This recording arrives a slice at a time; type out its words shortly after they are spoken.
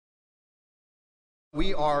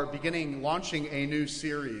We are launching a new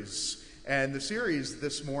series, and the series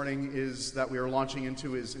this morning that we are launching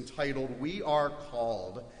into is entitled, We Are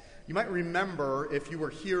Called. You might remember, if you were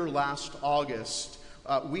here last August,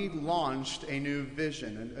 we launched a new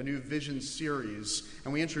vision series,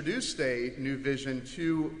 and we introduced a new vision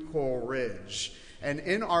to Coral Ridge. And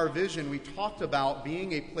in our vision, we talked about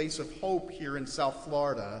being a place of hope here in South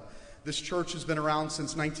Florida. This church has been around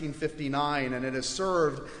since 1959, and it has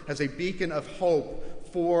served as a beacon of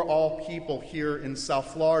hope for all people here in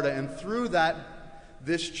South Florida. And through that,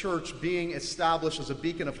 this church being established as a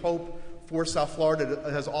beacon of hope for South Florida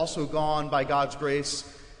has also gone, by God's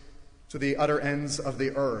grace, to the utter ends of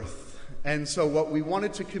the earth. And so what we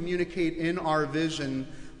wanted to communicate in our vision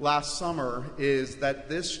last summer is that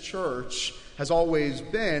this church has always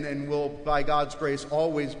been and will, by God's grace,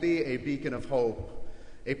 always be a beacon of hope.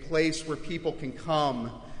 A place where people can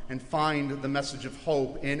come and find the message of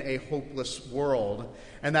hope in a hopeless world.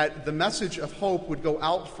 And that the message of hope would go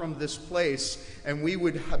out from this place, and we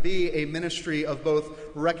would be a ministry of both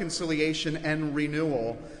reconciliation and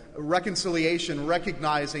renewal. Reconciliation,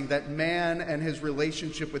 recognizing that man and his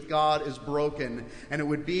relationship with God is broken. And it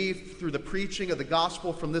would be through the preaching of the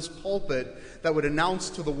gospel from this pulpit that would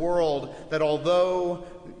announce to the world that although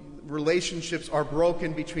relationships are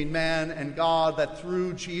broken between man and God, that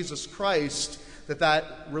through Jesus Christ,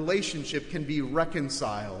 that relationship can be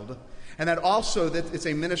reconciled. And that also that it's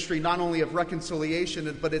a ministry not only of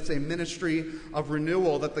reconciliation, but it's a ministry of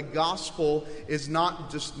renewal, that the gospel does not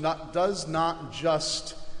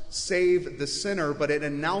just save the sinner, but it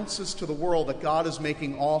announces to the world that God is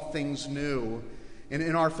making all things new. And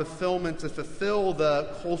in our fulfillment to fulfill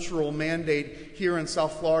the cultural mandate here in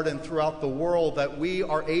South Florida and throughout the world, that we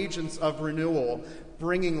are agents of renewal,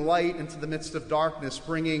 bringing light into the midst of darkness,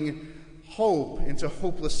 bringing hope into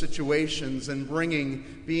hopeless situations, and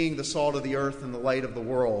being the salt of the earth and the light of the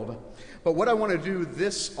world. But what I want to do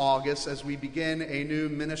this August, as we begin a new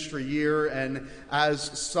ministry year, and as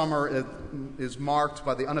summer is marked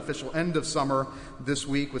by the unofficial end of summer this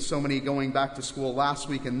week, with so many going back to school last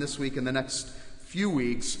week and this week and the next few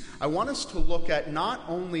weeks, I want us to look at not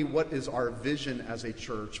only what is our vision as a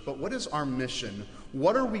church, but what is our mission?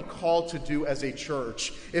 What are we called to do as a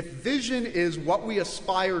church? If vision is what we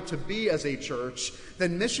aspire to be as a church,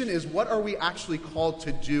 then mission is what are we actually called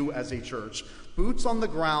to do as a church? Boots on the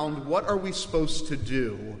ground, what are we supposed to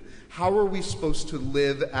do? How are we supposed to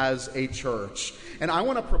live as a church? And I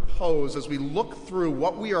want to propose, as we look through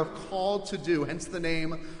what we are called to do, hence the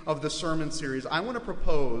name of the sermon series, I want to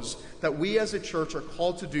propose that we as a church are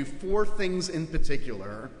called to do 4 things in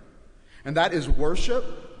particular. And that is worship,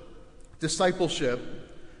 discipleship,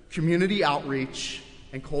 community outreach,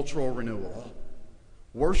 and cultural renewal.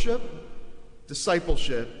 Worship,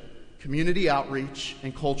 discipleship, community outreach,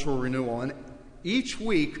 and cultural renewal. And each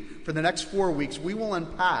week, for the next 4 weeks, we will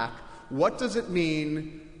unpack what does it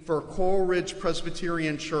mean for Coral Ridge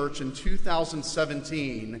Presbyterian Church in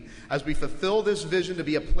 2017 as we fulfill this vision to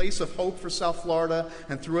be a place of hope for South Florida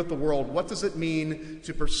and throughout the world. What does it mean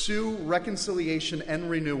to pursue reconciliation and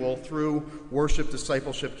renewal through worship,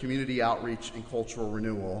 discipleship, community outreach, and cultural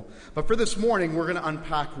renewal? But for this morning, we're going to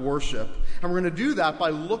unpack worship, and we're going to do that by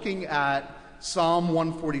looking at Psalm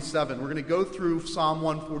 147. We're going to go through Psalm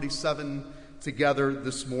 147 together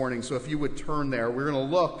this morning. So if you would turn there, we're going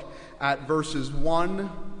to look at verses 1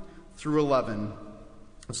 through 11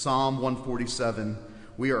 of Psalm 147.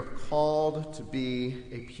 We are called to be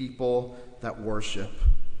a people that worship.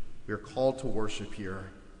 We are called to worship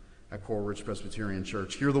here at Coral Ridge Presbyterian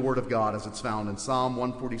Church. Hear the word of God as it's found in Psalm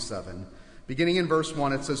 147. Beginning in verse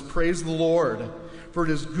 1, it says, Praise the Lord, for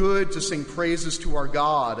it is good to sing praises to our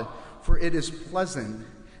God, for it is pleasant,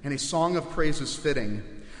 and a song of praise is fitting.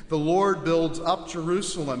 The Lord builds up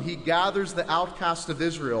Jerusalem. He gathers the outcast of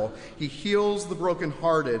Israel. He heals the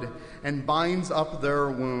brokenhearted and binds up their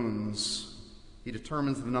wounds. He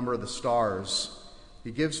determines the number of the stars.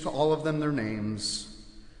 He gives to all of them their names.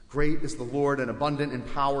 Great is the Lord and abundant in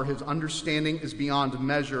power. His understanding is beyond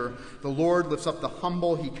measure. The Lord lifts up the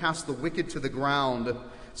humble. He casts the wicked to the ground.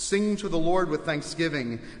 Sing to the Lord with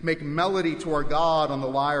thanksgiving. Make melody to our God on the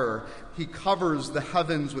lyre. He covers the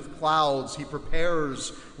heavens with clouds. He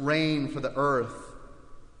prepares rain for the earth.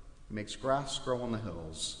 He makes grass grow on the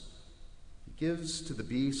hills. He gives to the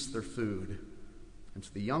beasts their food, and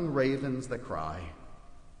to the young ravens that cry.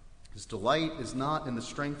 His delight is not in the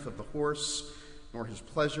strength of the horse, nor his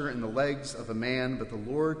pleasure in the legs of a man, but the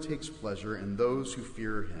Lord takes pleasure in those who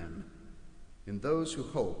fear him, in those who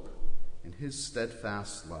hope in his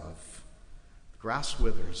steadfast love. The grass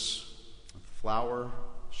withers, the flower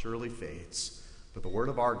surely fades, but the word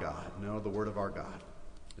of our God,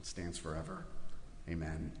 it stands forever.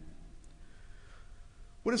 Amen.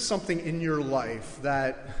 What is something in your life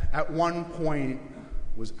that at one point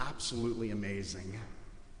was absolutely amazing,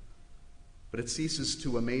 but it ceases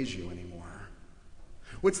to amaze you anymore?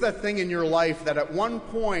 What's that thing in your life that at one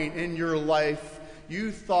point in your life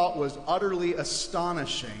you thought was utterly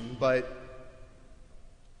astonishing, but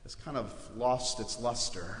has kind of lost its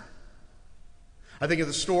luster? I think of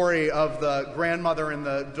the story of the grandmother and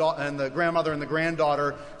the grandmother and the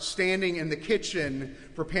granddaughter standing in the kitchen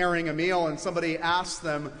preparing a meal, and somebody asked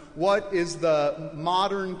them, "What is the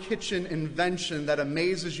modern kitchen invention that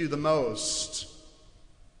amazes you the most?"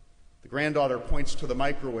 The granddaughter points to the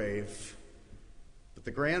microwave, but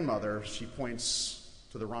the grandmother, she points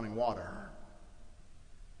to the running water.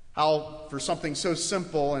 How for something so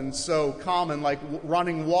simple and so common like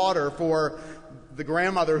running water, for the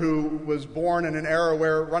grandmother who was born in an era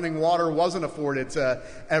where running water wasn't afforded to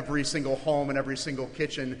every single home and every single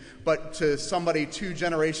kitchen, but to somebody 2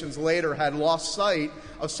 generations later had lost sight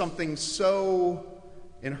of something so,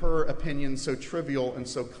 in her opinion, so trivial and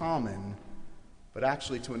so common, but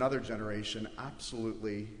actually to another generation,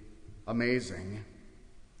 absolutely amazing.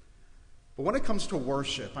 But when it comes to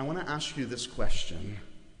worship, I want to ask you this question.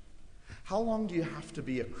 How long do you have to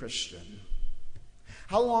be a Christian?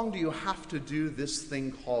 How long do you have to do this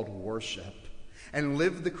thing called worship and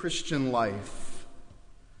live the Christian life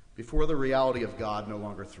before the reality of God no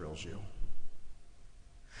longer thrills you?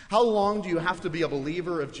 How long do you have to be a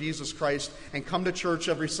believer of Jesus Christ and come to church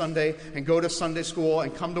every Sunday and go to Sunday school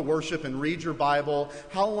and come to worship and read your Bible?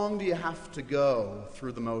 How long do you have to go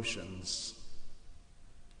through the motions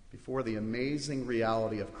before the amazing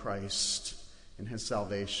reality of Christ and his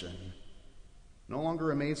salvation no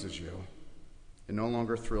longer amazes you? It no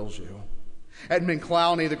longer thrills you? Edmund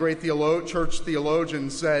Clowney, the great church theologian,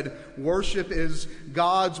 said, "Worship is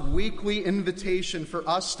God's weekly invitation for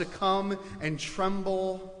us to come and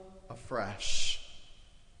tremble afresh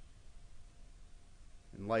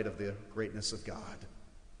in light of the greatness of God."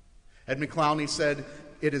 Edmund Clowney said,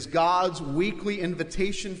 "It is God's weekly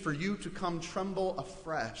invitation for you to come tremble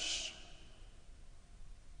afresh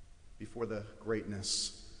before the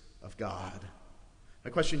greatness of God." My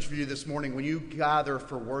question for you this morning: when you gather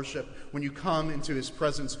for worship, when you come into his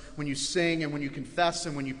presence, when you sing and when you confess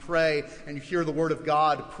and when you pray and you hear the word of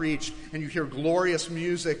God preached and you hear glorious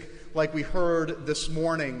music like we heard this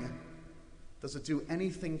morning, does it do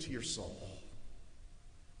anything to your soul?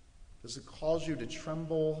 Does it cause you to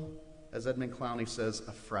tremble, as Edmund Clowney says,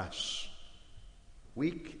 afresh,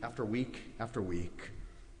 week after week after week?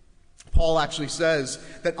 Paul actually says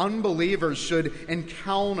that unbelievers should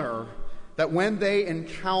encounter that when they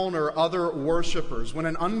encounter other worshipers, when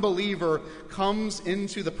an unbeliever comes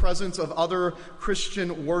into the presence of other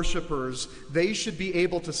Christian worshipers, they should be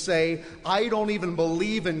able to say, "I don't even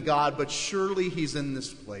believe in God, but surely he's in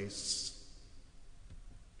this place."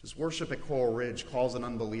 Does worship at Coral Ridge cause an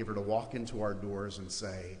unbeliever to walk into our doors and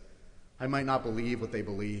say, "I might not believe what they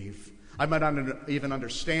believe, I might not even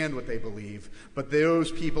understand what they believe, but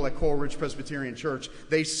those people at Coral Ridge Presbyterian Church,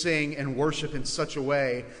 they sing and worship in such a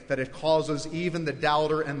way that it causes even the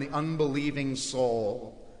doubter and the unbelieving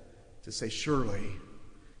soul to say, surely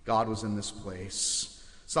God was in this place."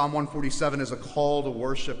 Psalm 147 is a call to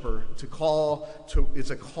worshiper, it's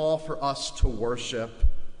a call for us to worship.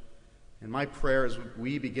 And my prayer as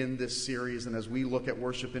we begin this series and as we look at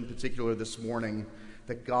worship in particular this morning,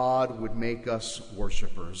 that God would make us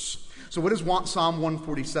worshipers. So what does Psalm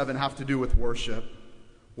 147 have to do with worship?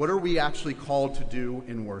 What are we actually called to do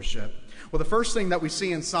in worship? Well, the first thing that we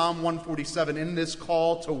see in Psalm 147, in this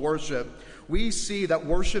call to worship, we see that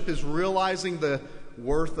worship is realizing the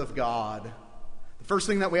worth of God. The first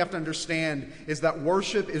thing that we have to understand is that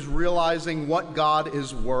worship is realizing what God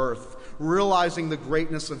is worth, realizing the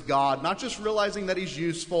greatness of God, not just realizing that he's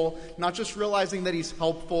useful, not just realizing that he's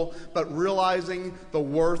helpful, but realizing the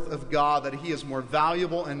worth of God, that he is more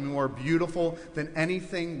valuable and more beautiful than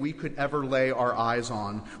anything we could ever lay our eyes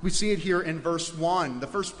on. We see it here in verse 1. The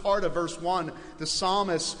first part of verse 1, the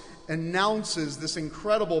psalmist announces this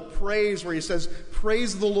incredible praise where he says,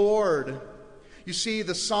 "Praise the Lord." You see,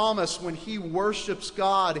 the psalmist, when he worships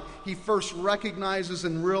God, he first recognizes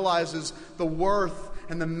and realizes the worth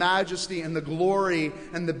and the majesty and the glory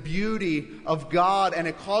and the beauty of God, and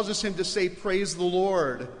it causes him to say, "Praise the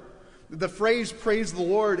Lord." The phrase "praise the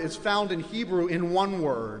Lord" is found in Hebrew in one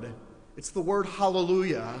word. It's the word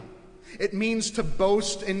hallelujah. It means to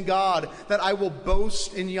boast in God, that I will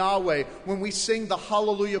boast in Yahweh. When we sing the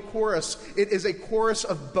Hallelujah chorus, it is a chorus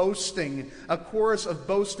of boasting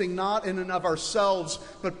not in and of ourselves,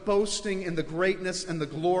 but boasting in the greatness and the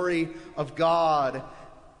glory of God.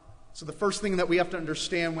 So the first thing that we have to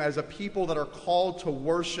understand as a people that are called to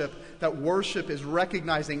worship, that worship is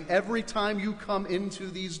recognizing every time you come into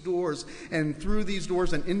these doors and through these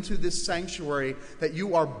doors and into this sanctuary, that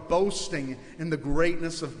you are boasting in the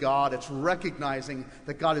greatness of God. It's recognizing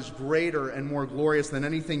that God is greater and more glorious than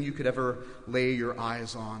anything you could ever lay your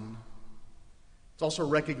eyes on. It's also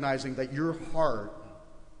recognizing that your heart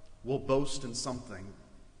will boast in something.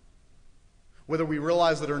 Whether we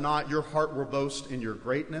realize it or not, your heart will boast in your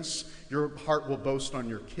greatness. Your heart will boast on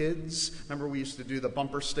your kids. Remember, we used to do the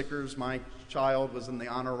bumper stickers. My child was in the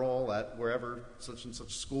honor roll at wherever, such and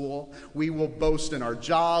such school. We will boast in our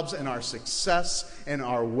jobs and our success and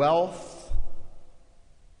our wealth.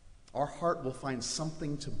 Our heart will find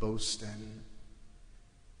something to boast in.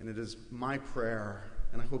 And it is my prayer,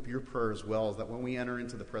 and I hope your prayer as well, is that when we enter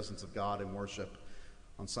into the presence of God and worship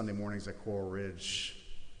on Sunday mornings at Coral Ridge,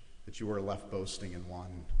 that you are left boasting in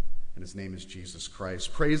one, and his name is Jesus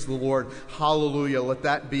Christ. Praise the Lord. Hallelujah. Let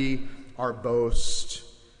that be our boast,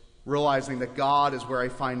 realizing that God is where I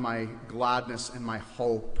find my gladness and my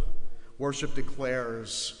hope. Worship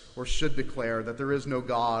declares, or should declare, that there is no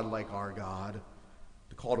God like our God.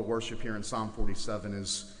 The call to worship here in Psalm 47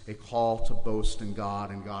 is a call to boast in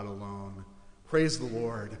God and God alone. Praise the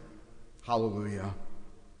Lord. Hallelujah.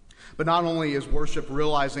 But not only is worship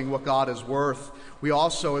realizing what God is worth, we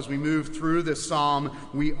also, as we move through this psalm,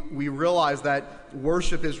 we realize that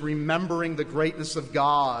worship is remembering the greatness of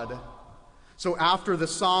God. So after the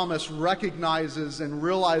psalmist recognizes and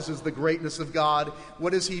realizes the greatness of God,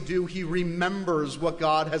 what does he do? He remembers what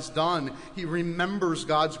God has done. He remembers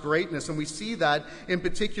God's greatness. And we see that in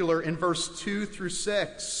particular in verse 2 through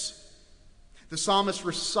 6. The psalmist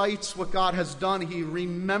recites what God has done. He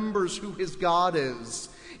remembers who his God is.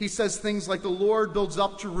 He says things like, the Lord builds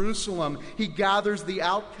up Jerusalem. He gathers the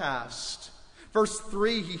outcast. Verse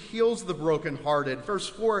 3, he heals the brokenhearted. Verse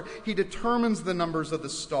 4, he determines the numbers of the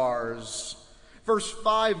stars. Verse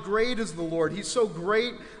 5, great is the Lord. He's so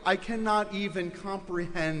great, I cannot even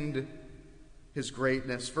comprehend his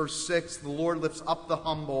greatness. Verse 6, the Lord lifts up the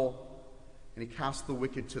humble, and he casts the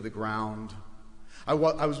wicked to the ground. I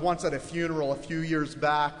was once at a funeral a few years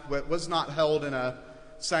back, but it was not held in a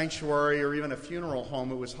sanctuary or even a funeral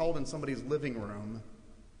home. It was held in somebody's living room.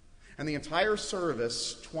 And the entire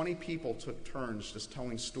service, 20 people took turns just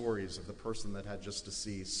telling stories of the person that had just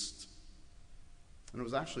deceased. And it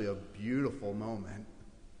was actually a beautiful moment.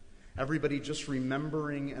 Everybody just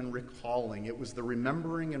remembering and recalling. It was the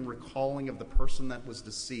remembering and recalling of the person that was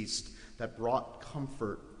deceased that brought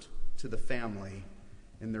comfort to the family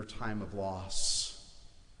in their time of loss.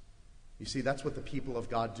 You see, that's what the people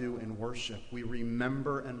of God do in worship. We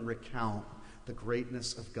remember and recount the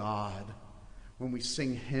greatness of God. When we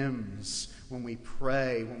sing hymns, when we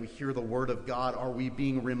pray, when we hear the word of God, are we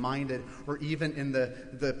being reminded, or even in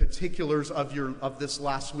the particulars of this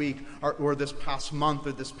last week, or this past month,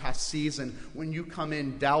 or this past season, when you come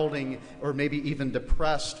in doubting or maybe even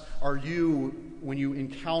depressed, are you, when you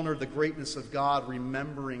encounter the greatness of God,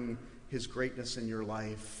 remembering his greatness in your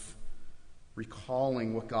life?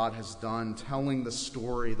 Recalling what God has done, telling the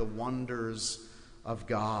story, the wonders of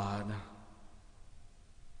God.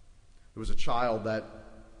 There was a child that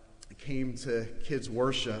came to kids'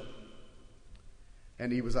 worship,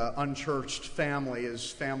 and he was an unchurched family.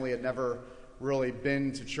 His family had never really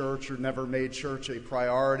been to church or never made church a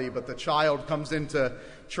priority, but the child comes into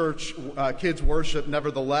church, kids' worship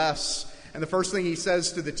nevertheless. And the first thing he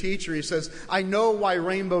says to the teacher, he says, I know why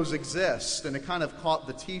rainbows exist. And it kind of caught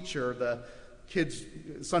the teacher, the kids'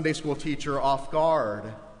 Sunday school teacher, off guard.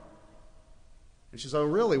 And she says, oh,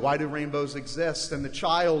 really? Why do rainbows exist? And the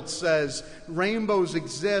child says, rainbows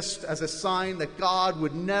exist as a sign that God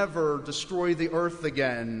would never destroy the earth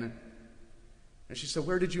again. And she said,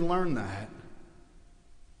 where did you learn that?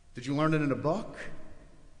 Did you learn it in a book?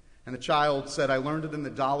 And the child said, I learned it in the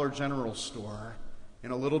Dollar General store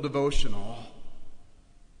in a little devotional.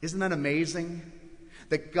 Isn't that amazing?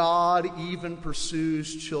 That God even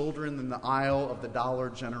pursues children in the aisle of the Dollar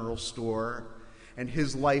General store. And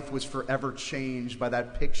his life was forever changed by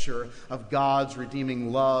that picture of God's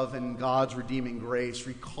redeeming love and God's redeeming grace,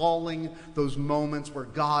 recalling those moments where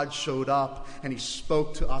God showed up and he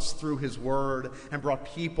spoke to us through his word and brought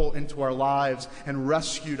people into our lives and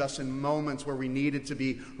rescued us in moments where we needed to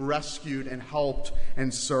be rescued and helped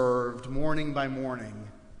and served. Morning by morning,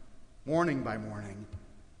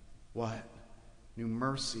 what? New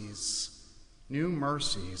mercies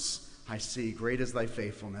I see. Great is thy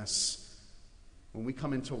faithfulness. When we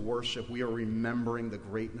come into worship, we are remembering the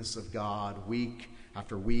greatness of God week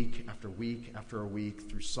after week after week after week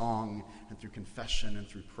through song and through confession and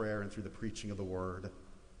through prayer and through the preaching of the word.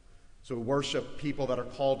 So worship, people that are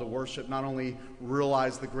called to worship, not only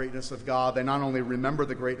realize the greatness of God, they not only remember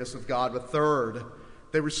the greatness of God, but third,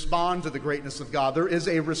 they respond to the greatness of God. There is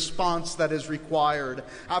a response that is required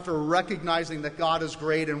after recognizing that God is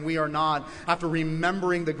great and we are not, after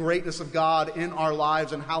remembering the greatness of God in our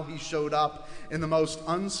lives and how he showed up in the most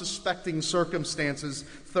unsuspecting circumstances.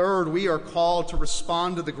 Third, we are called to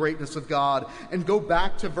respond to the greatness of God. And go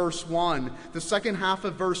back to verse 1. The second half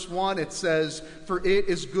of verse 1, it says, "For it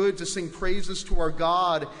is good to sing praises to our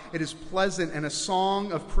God. It is pleasant, and a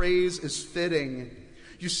song of praise is fitting."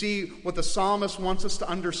 You see, what the psalmist wants us to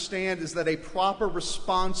understand is that a proper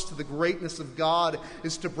response to the greatness of God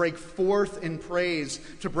is to break forth in praise,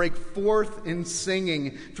 to break forth in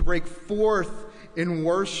singing, to break forth in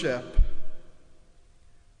worship.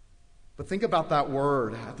 But think about that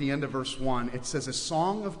word at the end of verse 1. It says, "A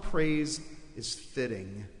song of praise is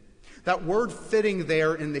fitting." That word "fitting"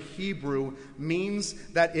 there in the Hebrew means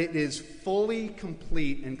that it is fully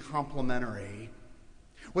complete and complementary.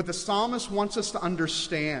 What the psalmist wants us to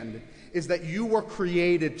understand is that you were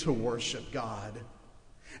created to worship God,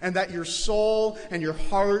 and that your soul and your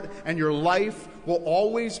heart and your life will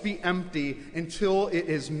always be empty until it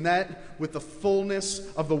is met with the fullness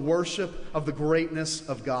of the worship of the greatness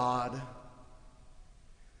of God.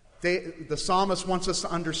 The psalmist wants us to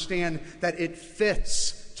understand that it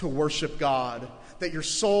fits to worship God, that your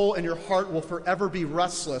soul and your heart will forever be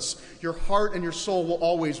restless. Your heart and your soul will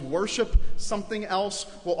always worship something else,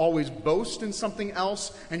 will always boast in something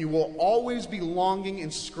else, and you will always be longing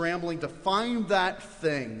and scrambling to find that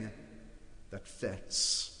thing that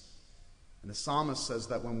fits. And the psalmist says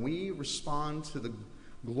that when we respond to the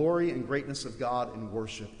glory and greatness of God in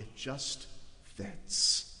worship, it just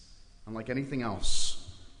fits, unlike anything else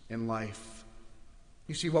in life.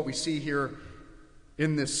 You see, what we see here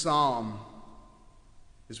in this psalm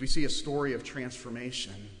is we see a story of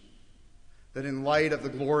transformation. That in light of the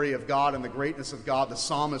glory of God and the greatness of God, the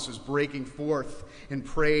psalmist is breaking forth in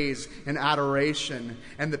praise and adoration.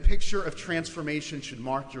 And the picture of transformation should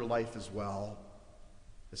mark your life as well,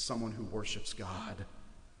 as someone who worships God.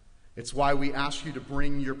 It's why we ask you to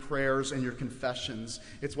bring your prayers and your confessions.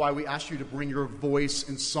 It's why we ask you to bring your voice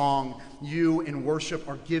in song. You in worship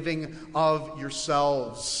are giving of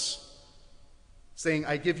yourselves, saying,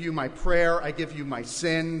 "I give you my prayer, I give you my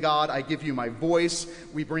sin, God, I give you my voice."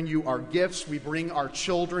 We bring you our gifts, we bring our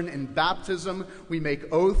children in baptism, we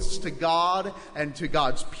make oaths to God and to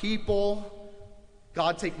God's people.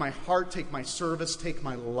 God, take my heart, take my service, take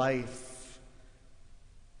my life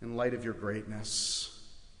in light of your greatness.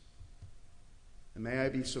 And may I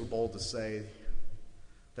be so bold to say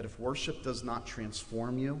that if worship does not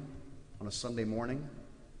transform you on a Sunday morning,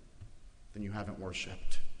 then you haven't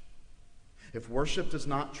worshiped. If worship does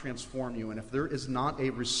not transform you, and if there is not a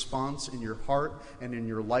response in your heart and in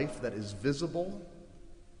your life that is visible,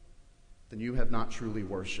 then you have not truly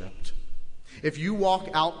worshiped. If you walk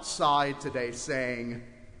outside today saying,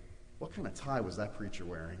 "What kind of tie was that preacher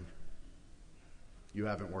wearing?" you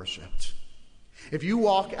haven't worshiped. If you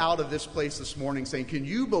walk out of this place this morning saying, "Can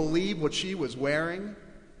you believe what she was wearing?"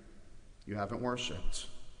 you haven't worshiped.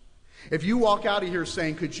 If you walk out of here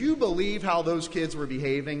saying, "Could you believe how those kids were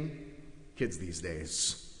behaving?" Kids these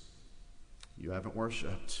days, you haven't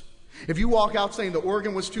worshiped. If you walk out saying the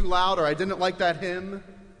organ was too loud or "I didn't like that hymn,"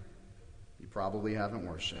 you probably haven't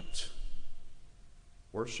worshiped.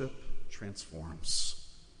 Worship transforms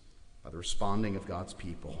by the responding of God's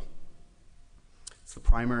people. It's the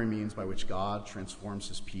primary means by which God transforms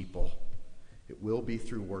his people. It will be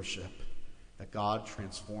through worship that God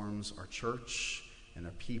transforms our church and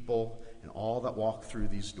our people and all that walk through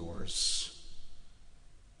these doors.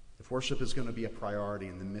 If worship is going to be a priority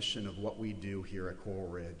in the mission of what we do here at Coral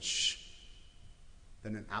Ridge,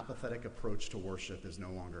 then an apathetic approach to worship is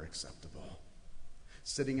no longer acceptable.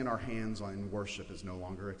 Sitting in our hands in worship is no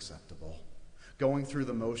longer acceptable. Going through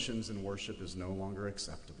the motions in worship is no longer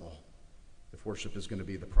acceptable. If worship is going to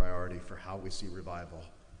be the priority for how we see revival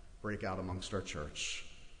break out amongst our church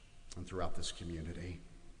and throughout this community.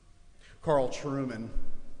 Carl Trueman,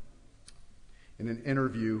 in an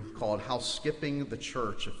interview called "How Skipping the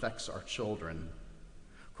Church Affects Our Children,"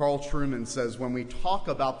 Carl Trueman says, when we talk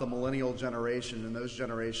about the millennial generation and those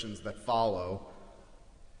generations that follow,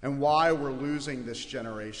 and why we're losing this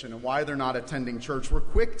generation and why they're not attending church, we're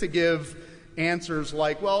quick to give answers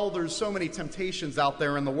like, "Well, there's so many temptations out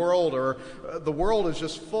there in the world," or "The world is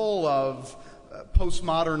just full of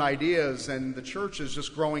postmodern ideas and the church is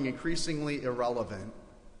just growing increasingly irrelevant."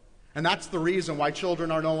 And that's the reason why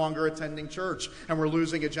children are no longer attending church and we're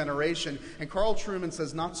losing a generation. And Carl Trueman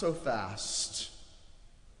says, not so fast.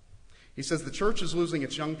 He says the church is losing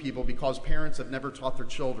its young people because parents have never taught their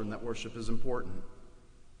children that worship is important.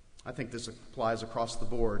 I think this applies across the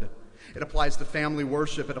board. It applies to family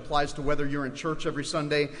worship. It applies to whether you're in church every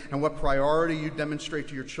Sunday and what priority you demonstrate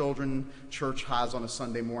to your children church has on a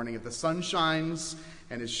Sunday morning. If the sun shines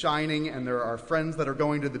and is shining and there are friends that are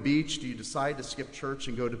going to the beach, do you decide to skip church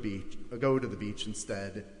and go to the beach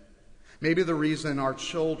instead? Maybe the reason our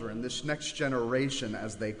children, this next generation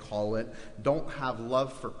as they call it, don't have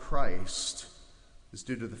love for Christ is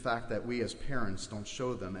due to the fact that we as parents don't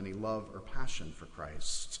show them any love or passion for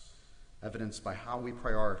Christ, evidenced by how we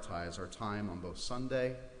prioritize our time on both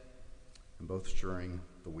Sunday and both during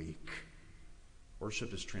the week.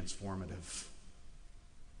 Worship is transformative.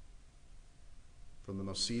 From the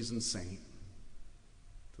most seasoned saint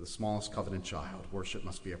to the smallest covenant child, worship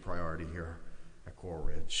must be a priority here at Coral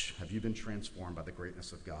Ridge. Have you been transformed by the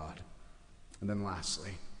greatness of God? And then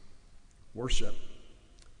lastly, worship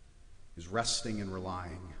is resting and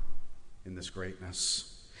relying in this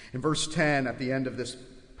greatness. In verse 10, at the end of this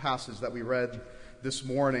passage that we read this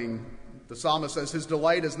morning, the psalmist says, his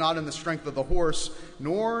delight is not in the strength of the horse,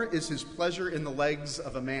 nor is his pleasure in the legs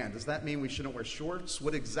of a man. Does that mean we shouldn't wear shorts?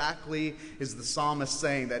 What exactly is the psalmist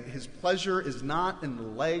saying? That his pleasure is not in the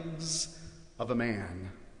legs of a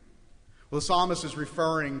man. Well, the psalmist is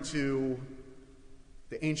referring to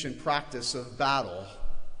the ancient practice of battle.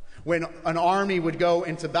 When an army would go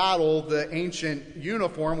into battle, the ancient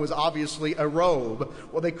uniform was obviously a robe.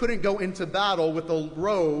 Well, they couldn't go into battle with the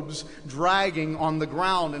robes dragging on the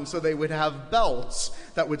ground, and so they would have belts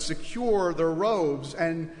that would secure their robes,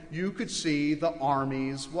 and you could see the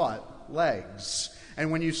army's what? Legs.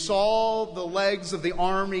 And when you saw the legs of the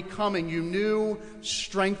army coming, you knew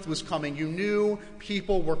strength was coming. You knew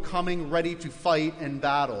people were coming ready to fight in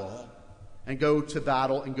battle and go to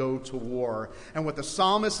battle and go to war. And what the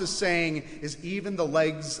psalmist is saying is even the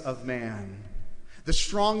legs of man, the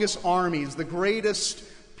strongest armies, the greatest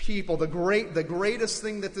people, the greatest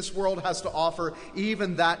thing that this world has to offer,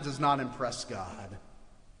 even that does not impress God.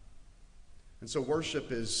 And so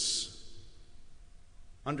worship is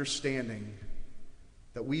understanding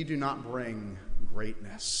that we do not bring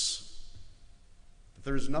greatness, that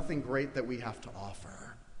there is nothing great that we have to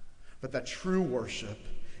offer, but that true worship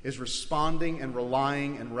is responding and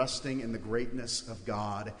relying and resting in the greatness of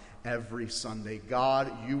God every Sunday.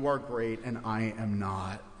 God, you are great and I am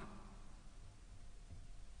not.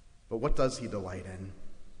 But what does he delight in?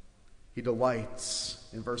 He delights,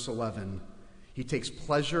 in verse 11, he takes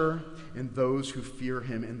pleasure in those who fear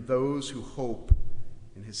him, in those who hope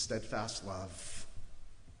in his steadfast love.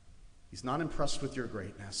 He's not impressed with your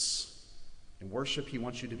greatness. In worship, he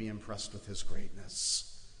wants you to be impressed with his greatness.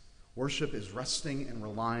 Worship is resting and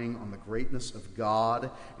relying on the greatness of God,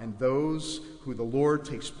 and those who the Lord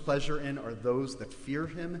takes pleasure in are those that fear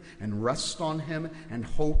him and rest on him and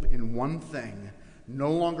hope in one thing,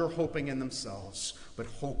 no longer hoping in themselves, but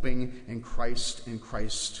hoping in Christ and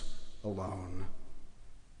Christ alone.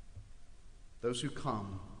 Those who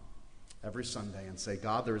come every Sunday and say,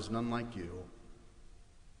 God, there is none like you.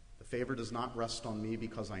 The favor does not rest on me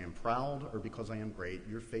because I am proud or because I am great.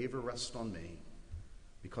 Your favor rests on me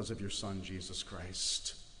because of your Son, Jesus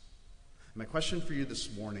Christ. And my question for you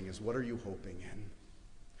this morning is, what are you hoping in?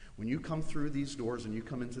 When you come through these doors and you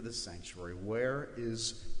come into this sanctuary, where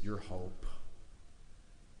is your hope?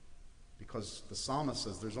 Because the psalmist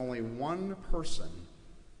says there's only one person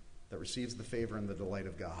that receives the favor and the delight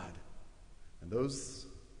of God. And those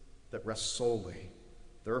that rest solely,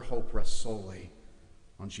 their hope rests solely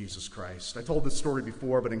on Jesus Christ. I told this story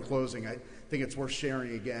before, but in closing, I think it's worth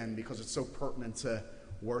sharing again because it's so pertinent to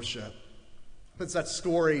worship. It's that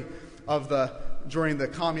story of during the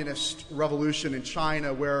communist revolution in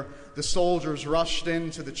China where the soldiers rushed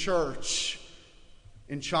into the church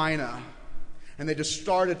in China and they just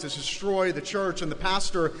started to destroy the church, and the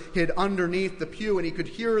pastor hid underneath the pew and he could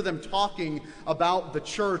hear them talking about the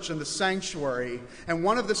church and the sanctuary. And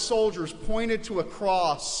one of the soldiers pointed to a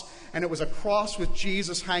cross, and it was a cross with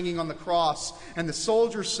Jesus hanging on the cross. And the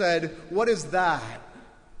soldier said, "What is that?"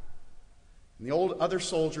 And the other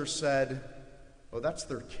soldier said, "Oh, that's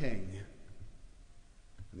their king."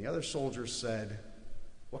 And the other soldier said,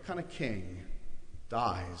 "What kind of king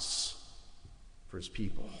dies for his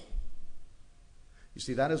people?" You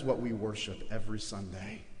see, that is what we worship every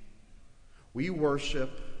Sunday. We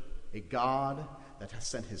worship a God that has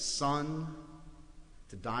sent his Son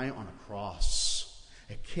to die on a cross,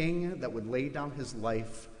 a king that would lay down his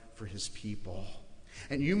life for his people.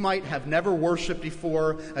 And you might have never worshiped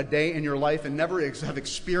before a day in your life and never have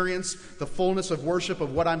experienced the fullness of worship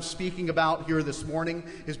of what I'm speaking about here this morning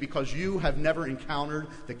is because you have never encountered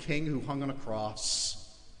the king who hung on a cross.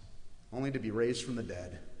 only to be raised from the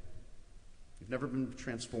dead. You've never been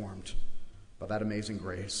transformed by that amazing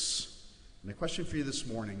grace. And the question for you this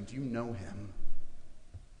morning, do you know him?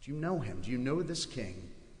 Do you know him? Do you know this King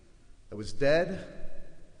that was dead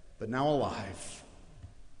but now alive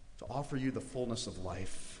to offer you the fullness of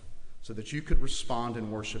life so that you could respond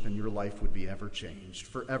in worship and your life would be ever changed,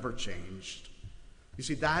 forever changed? You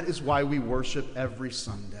see, that is why we worship every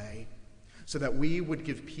Sunday, so that we would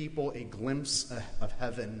give people a glimpse of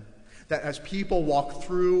heaven, that as people walk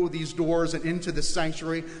through these doors and into the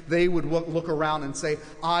sanctuary, they would look around and say,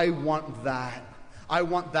 I want that. I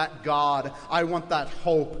want that God. I want that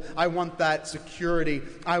hope. I want that security.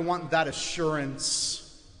 I want that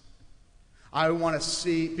assurance. I want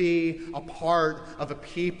to be a part of a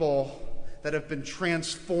people that have been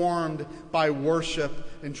transformed by worship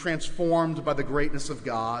and transformed by the greatness of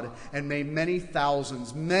God. And may many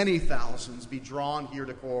thousands be drawn here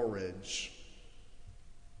to Coral Ridge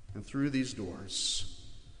and through these doors,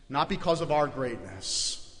 not because of our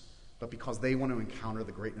greatness, but because they want to encounter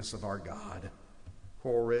the greatness of our God.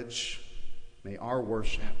 Coral Ridge, may our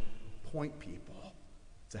worship point people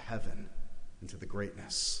to heaven and to the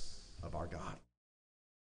greatness of our God.